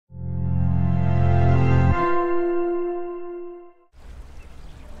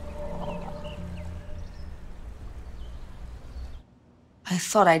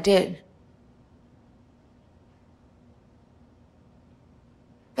thought I did.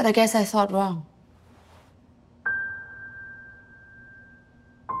 But I guess I thought wrong.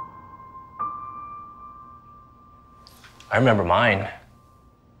 I remember mine.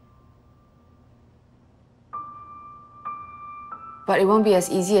 But it won't be as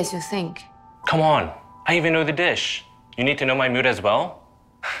easy as you think. Come on, I even know the dish. You need to know my mood as well?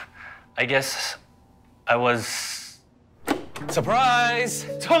 I guess I was... Surprise!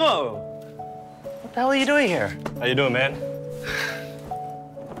 Tomo! What the hell are you doing here? How you doing, man?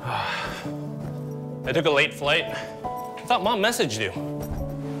 I took a late flight. I thought Mom messaged you.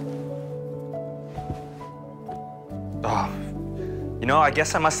 Oh, you know, I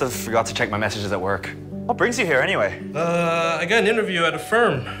guess I must have forgot to check my messages at work. What brings you here anyway? I got an interview at a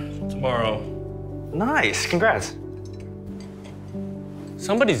firm tomorrow. Nice, congrats.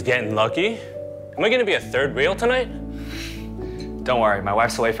 Somebody's getting lucky. Am I gonna be a third wheel tonight? Don't worry, my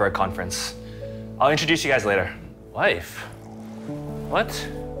wife's away for a conference. I'll introduce you guys later. Wife? What?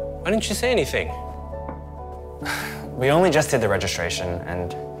 Why didn't you say anything? We only just did the registration,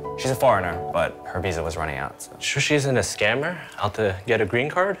 and she's a foreigner, but her visa was running out. So. Sure she isn't a scammer out to get a green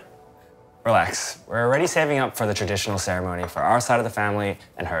card? Relax. We're already saving up for the traditional ceremony for our side of the family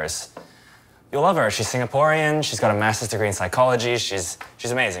and hers. You'll love her. She's Singaporean. She's got a master's degree in psychology. She's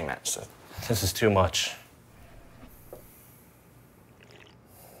amazing, man. So. This is too much.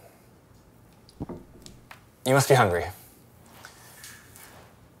 You must be hungry.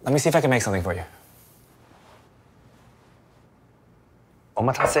 Let me see if I can make something for you.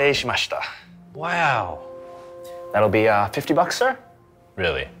 Omatase shimashita. Wow. That'll be $50, sir?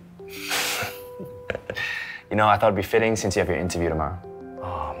 Really? You know, I thought it'd be fitting since you have your interview tomorrow.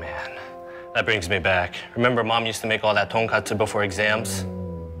 Oh, man. That brings me back. Remember Mom used to make all that tonkatsu before exams?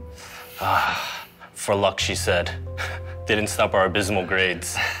 For luck, she said. Didn't stop our abysmal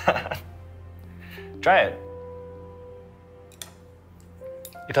grades. Try it.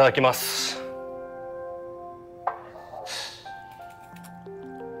 Itadakimasu.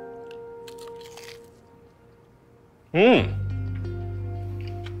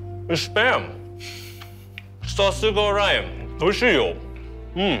 It's spam. Sauce Orion. Oishii yo.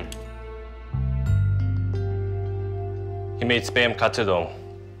 He made spam katsudon,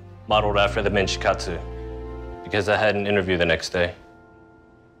 modeled after the menchikatsu, because I had an interview the next day.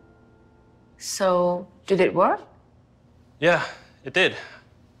 So, did it work? Yeah, it did.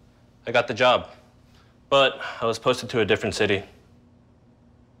 I got the job, but I was posted to a different city.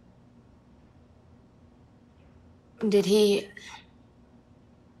 Did he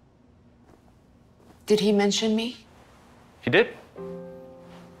mention me? He did.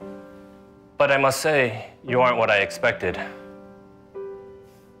 But I must say, you aren't what I expected.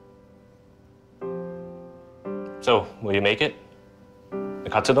 So, will you make it? The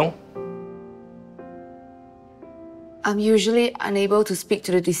katsudon? I'm usually unable to speak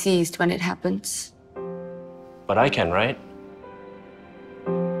to the deceased when it happens. But I can, right?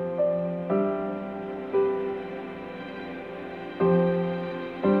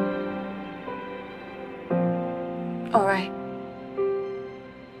 All right.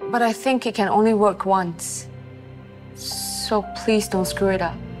 But I think it can only work once. So please don't screw it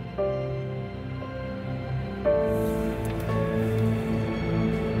up.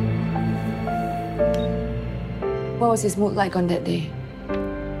 What was his mood like on that day?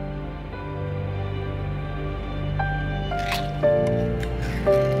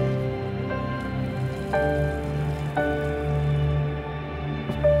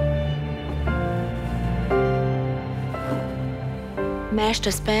 Mash the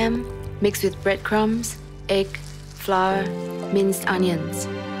spam, mix with breadcrumbs, egg, flour, minced onions.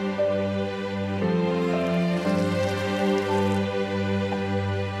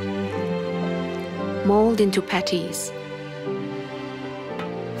 Mold into patties.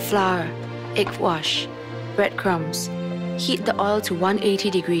 Flour, egg wash, breadcrumbs. Heat the oil to 180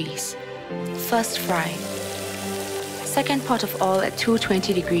 degrees. First fry. Second pot of oil at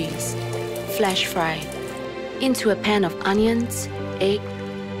 220 degrees. Flash fry. Into a pan of onions, egg,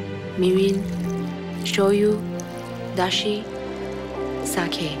 mirin, shoyu, dashi,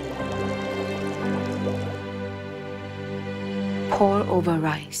 sake. Pour over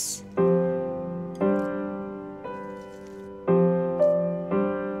rice.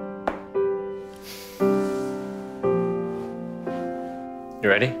 You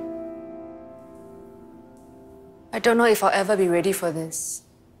ready? I don't know if I'll ever be ready for this.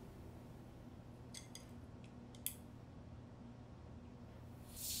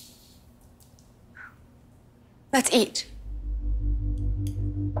 Let's eat.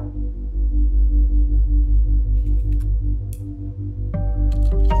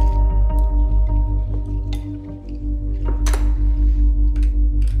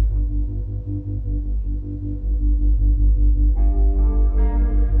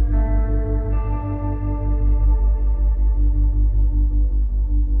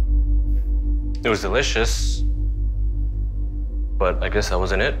 was delicious, but I guess that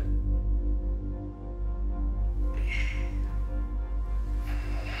wasn't it.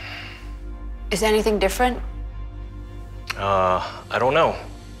 Is anything different? I don't know.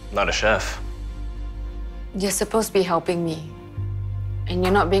 I'm not a chef. You're supposed to be helping me, and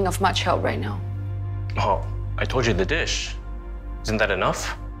you're not being of much help right now. Oh, I told you the dish. Isn't that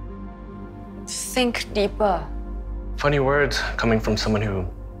enough? Think deeper. Funny words coming from someone who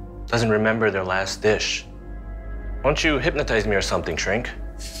doesn't remember their last dish. Why don't you hypnotize me or something, Shrink?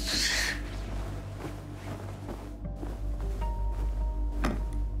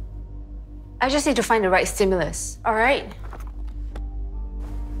 I just need to find the right stimulus, all right?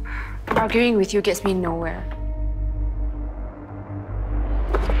 Arguing with you gets me nowhere.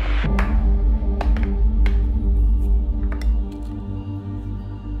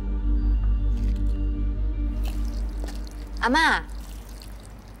 Ama,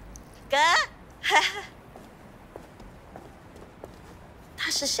 哥，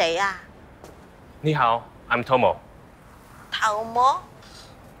他是谁呀、你好, I'm Tomo. 陶模？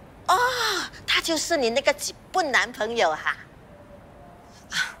哦，他就是你那个几不男朋友哈、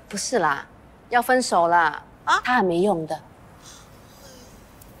不是啦，要分手啦。啊？他很没用的。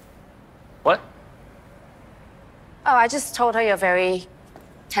What? Oh, I just told her you're very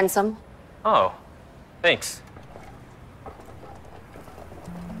handsome. Oh, thanks.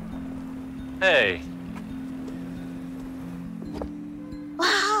 Hey. 哇，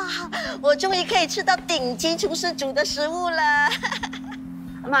我终于可以吃到顶级厨师煮的食物了。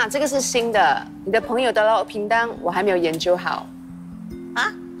妈，这个是新的，你的朋友的捞平单我还没有研究好。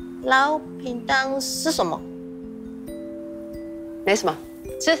啊，捞平当是什么？没什么，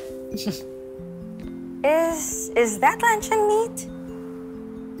吃。Is that luncheon meat?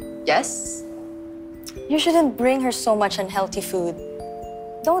 Yes. You shouldn't bring her so much unhealthy food.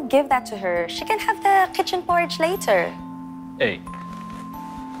 Don't give that to her. She can have the kitchen porridge later. Hey.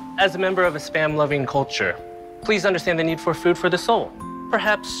 As a member of a spam-loving culture, please understand the need for food for the soul.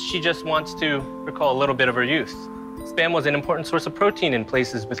 Perhaps she just wants to recall a little bit of her youth. Spam was an important source of protein in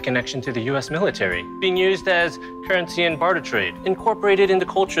places with connection to the US military, being used as currency in barter trade, incorporated into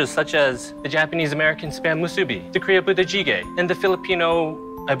cultures such as the Japanese-American spam musubi, the Korea Buddha jjigae, and the Filipino,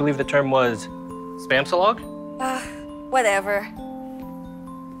 I believe the term was spam salog? Whatever.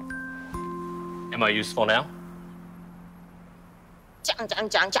 Am I useful now?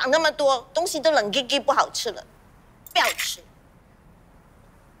 讲那么多，东西都冷叽叽不好吃了，不要吃。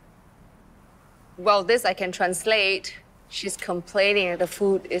 Well, this I can translate. She's complaining that the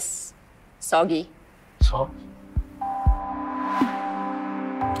food is soggy. So?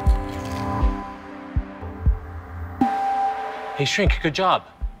 Hey, Shrink, good job.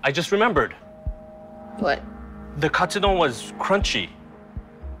 I just remembered. What? The katsudon was crunchy.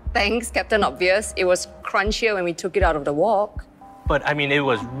 Thanks, Captain Obvious. It was crunchier when we took it out of the wok. But, I mean, it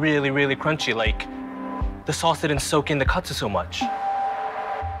was really, really crunchy. Like, the sauce didn't soak in the katsu so much.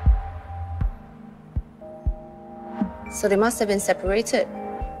 So they must have been separated.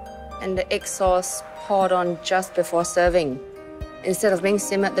 And the egg sauce poured on just before serving, instead of being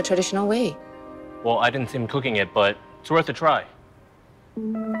simmered the traditional way. Well, I didn't see him cooking it, but it's worth a try.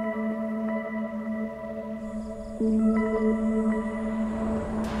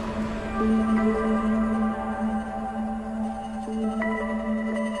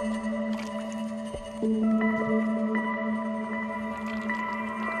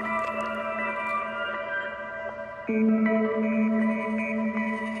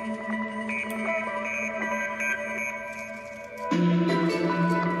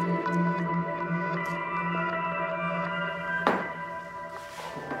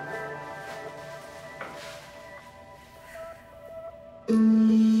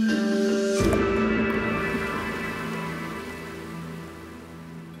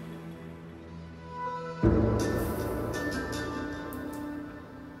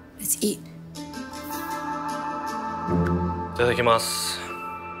 Let's eat. いただきます。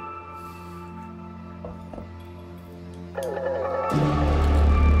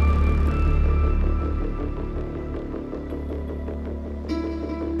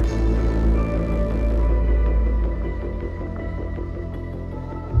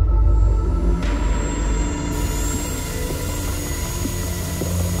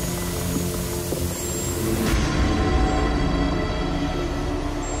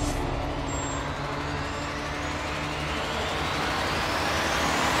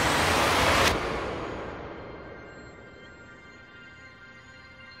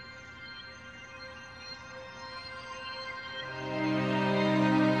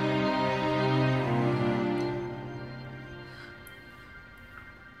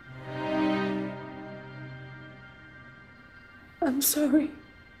I'm sorry.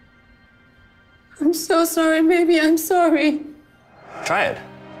 I'm so sorry, baby. I'm sorry. Try it.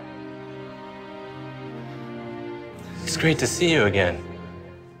 It's great to see you again.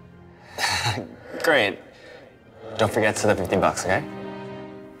 Great. Don't forget to the 15 bucks, okay?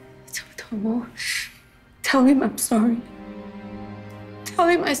 Tomo, tell him I'm sorry. Tell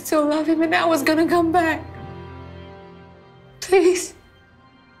him I still love him and I was gonna come back. Please.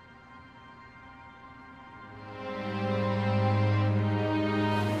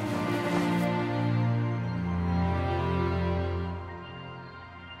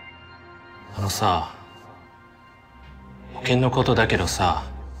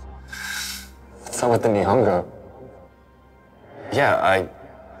 What's up with the Nihongo? Yeah,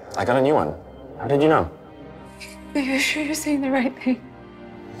 I got a new one. How did you know? Are you sure you're saying the right thing?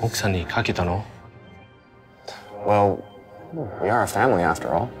 Well, we are a family after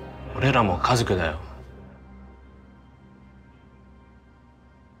all.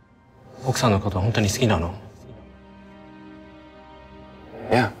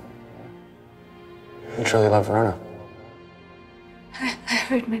 Yeah. I truly love Verona. I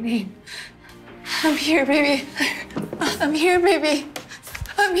heard my name. I'm here, baby. I'm here, baby.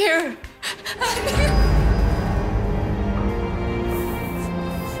 I'm here. I'm here.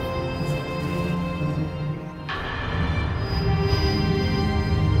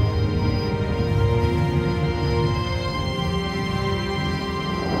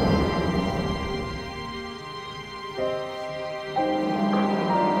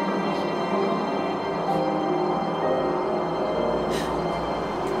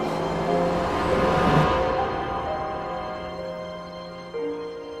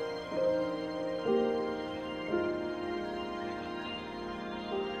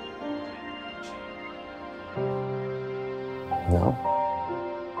 No?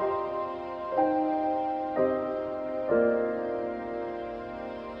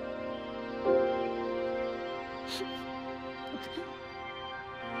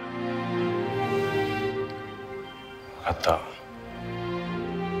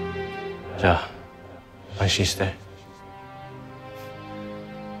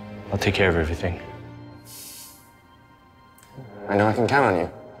 I'll take care of everything. I know I can count on you.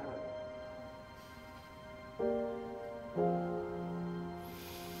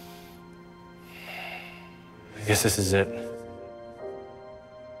 I guess this is it.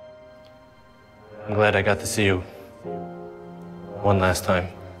 I'm glad I got to see you one last time.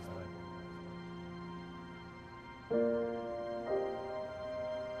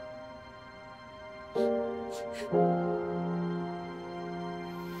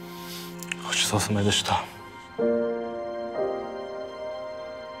 고생하셨습니다.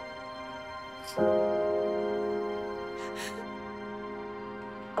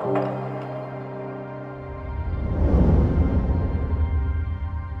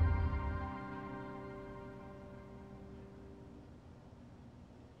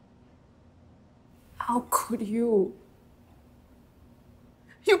 How could you?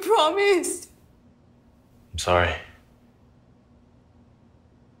 You promised. I'm sorry.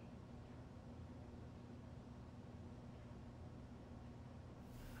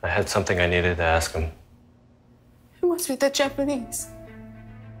 I had something I needed to ask him. It must be the Japanese.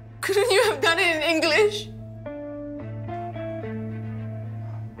 Couldn't you have done it in English?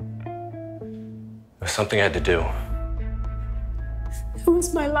 It was something I had to do. It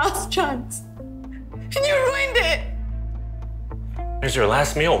was my last chance. And you ruined it! It was your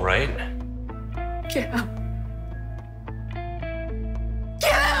last meal, right? Get out.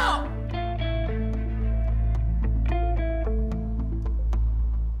 Get out!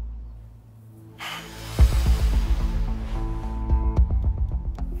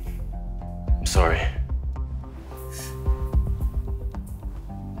 I'm sorry.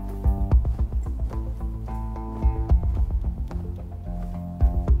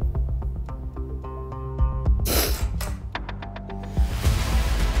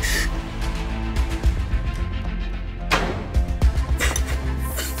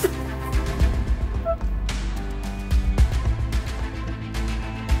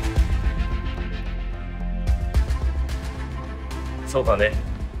そうだね。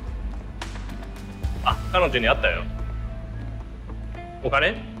あ、彼女に会ったよ。お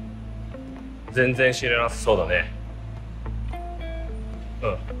金？全然知らなさそうだね。う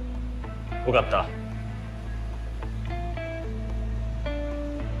ん。よかった。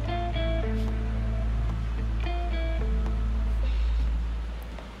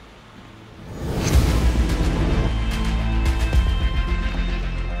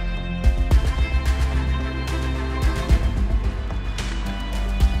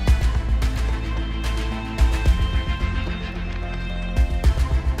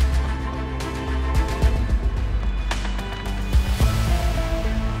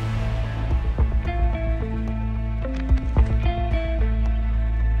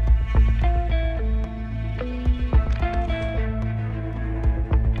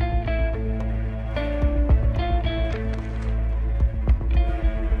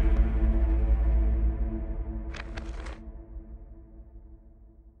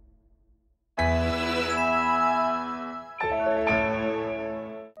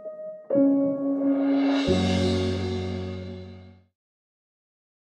嗯。